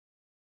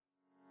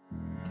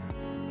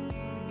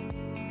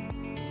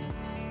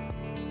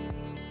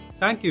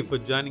Thank you for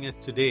joining us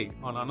today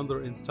on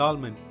another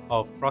installment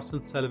of Frost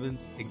 &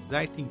 Sullivan's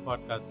exciting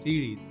podcast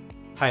series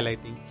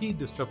highlighting key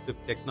disruptive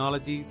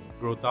technologies,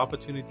 growth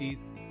opportunities,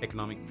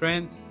 economic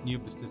trends, new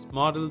business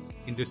models,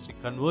 industry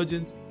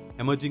convergence,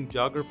 emerging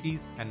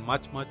geographies, and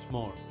much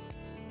more.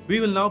 We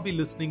will now be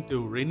listening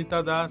to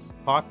Renita Das,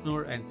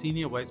 Partner and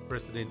Senior Vice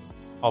President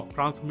of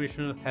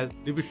Transformational Health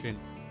Division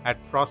at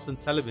Frost &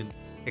 Sullivan,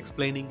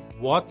 explaining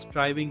what's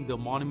driving the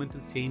monumental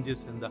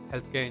changes in the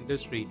healthcare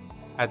industry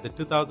at the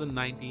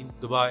 2019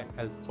 Dubai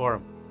Health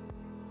Forum.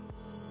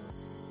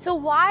 So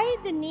why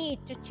the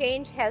need to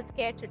change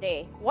healthcare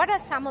today? What are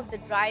some of the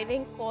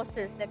driving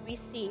forces that we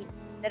see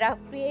that are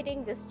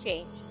creating this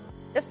change?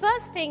 The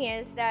first thing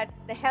is that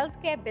the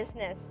healthcare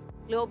business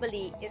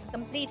globally is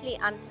completely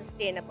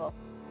unsustainable.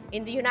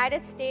 In the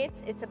United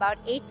States, it's about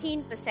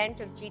 18%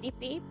 of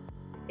GDP.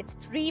 It's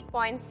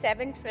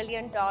 $3.7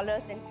 trillion in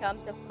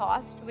terms of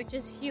cost, which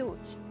is huge.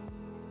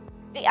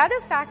 The other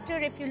factor,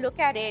 if you look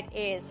at it,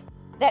 is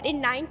that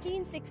in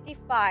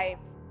 1965,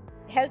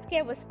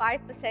 healthcare was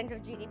 5%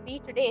 of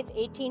GDP. Today, it's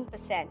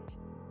 18%.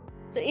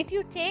 So if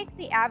you take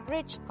the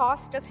average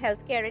cost of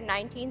healthcare in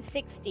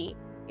 1960,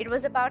 it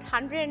was about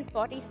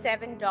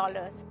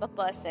 $147 per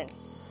person.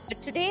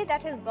 But today,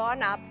 that has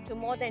gone up to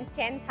more than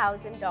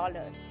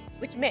 $10,000,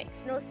 which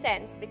makes no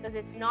sense because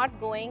it's not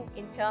going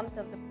in terms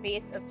of the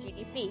pace of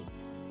GDP.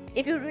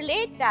 If you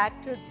relate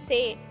that to,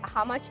 say,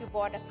 how much you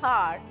bought a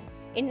car,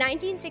 in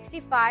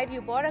 1965,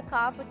 you bought a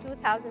car for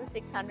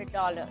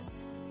 $2,600.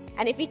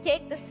 And if we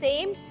take the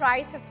same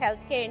price of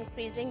healthcare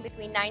increasing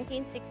between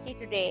 1960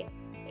 today,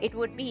 it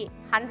would be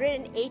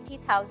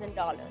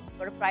 $180,000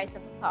 for a price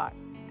of a car.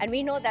 And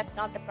we know that's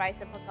not the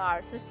price of a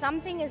car. So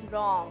something is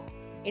wrong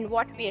in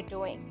what we are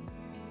doing.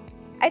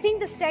 I think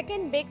the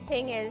second big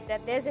thing is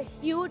that there's a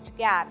huge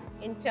gap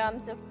in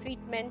terms of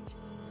treatment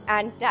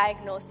and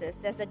diagnosis.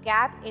 There's a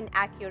gap in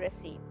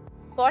accuracy.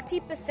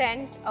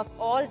 40% of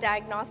all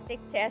diagnostic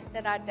tests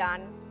that are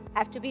done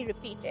have to be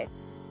repeated.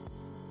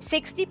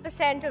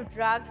 60% of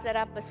drugs that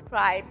are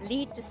prescribed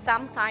lead to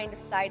some kind of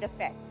side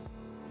effects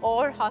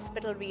or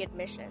hospital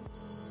readmissions.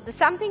 So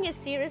something is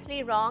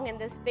seriously wrong in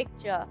this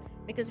picture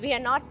because we are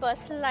not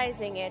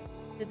personalizing it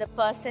to the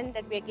person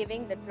that we're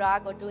giving the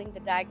drug or doing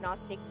the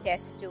diagnostic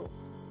test to.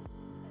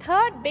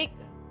 Third big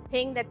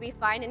thing that we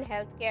find in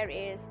healthcare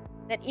is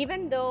that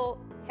even though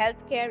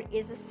healthcare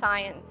is a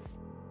science,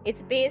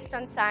 it's based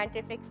on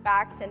scientific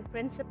facts and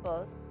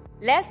principles,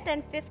 less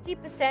than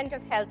 50%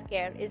 of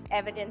healthcare is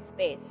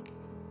evidence-based.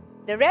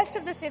 The rest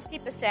of the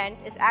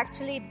 50% is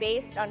actually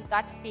based on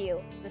gut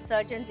feel, the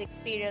surgeon's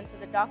experience or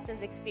the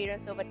doctor's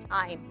experience over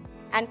time,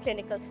 and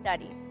clinical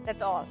studies.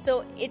 That's all.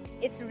 So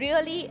it's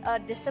really a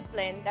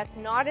discipline that's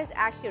not as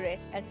accurate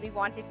as we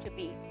want it to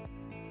be.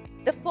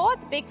 The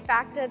fourth big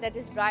factor that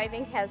is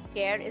driving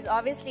healthcare is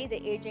obviously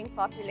the aging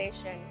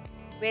population.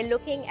 We're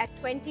looking at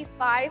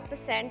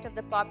 25% of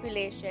the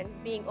population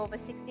being over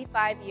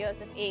 65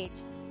 years of age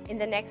in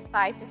the next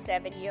 5 to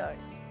 7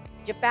 years.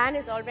 Japan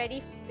is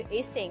already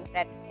facing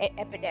that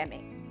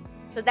epidemic.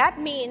 So that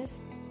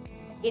means,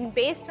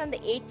 based on the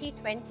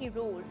 80-20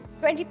 rule,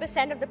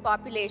 20% of the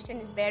population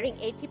is bearing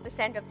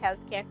 80% of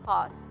healthcare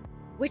costs,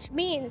 which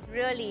means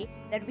really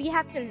that we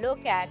have to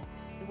look at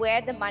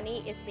where the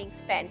money is being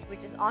spent,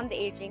 which is on the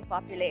aging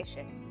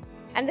population.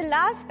 And the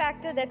last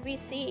factor that we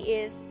see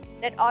is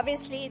that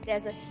obviously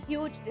there's a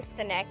huge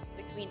disconnect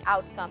between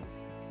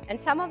outcomes.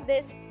 And some of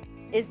this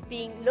is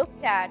being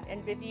looked at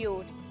and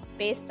reviewed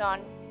based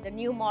on the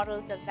new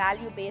models of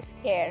value-based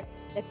care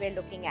that we're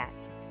looking at.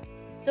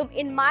 So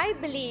in my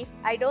belief,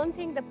 I don't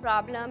think the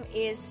problem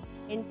is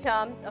in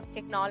terms of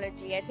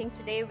technology. I think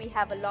today we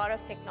have a lot of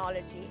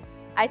technology.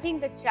 I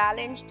think the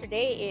challenge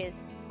today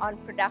is on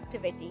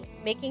productivity,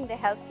 making the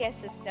healthcare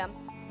system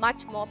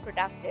much more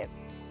productive.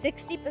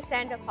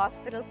 60% of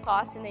hospital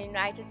costs in the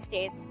United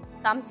States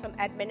comes from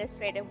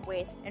administrative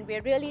waste, and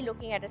we're really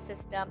looking at a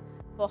system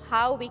for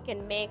how we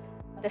can make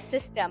the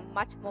system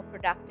much more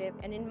productive.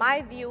 And in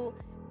my view,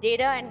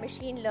 data and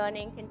machine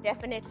learning can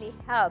definitely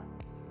help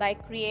by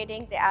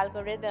creating the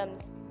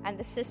algorithms and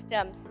the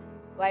systems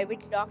by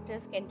which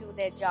doctors can do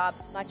their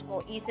jobs much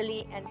more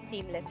easily and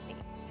seamlessly.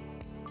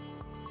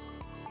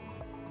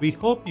 We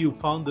hope you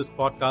found this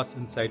podcast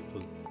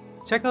insightful.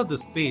 Check out the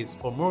space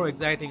for more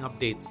exciting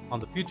updates on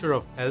the future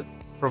of health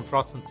from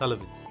Frost &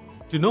 Sullivan.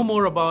 To know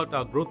more about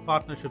our growth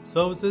partnership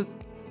services,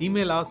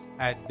 email us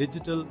at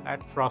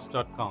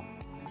digital@frost.com.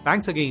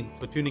 Thanks again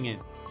for tuning in.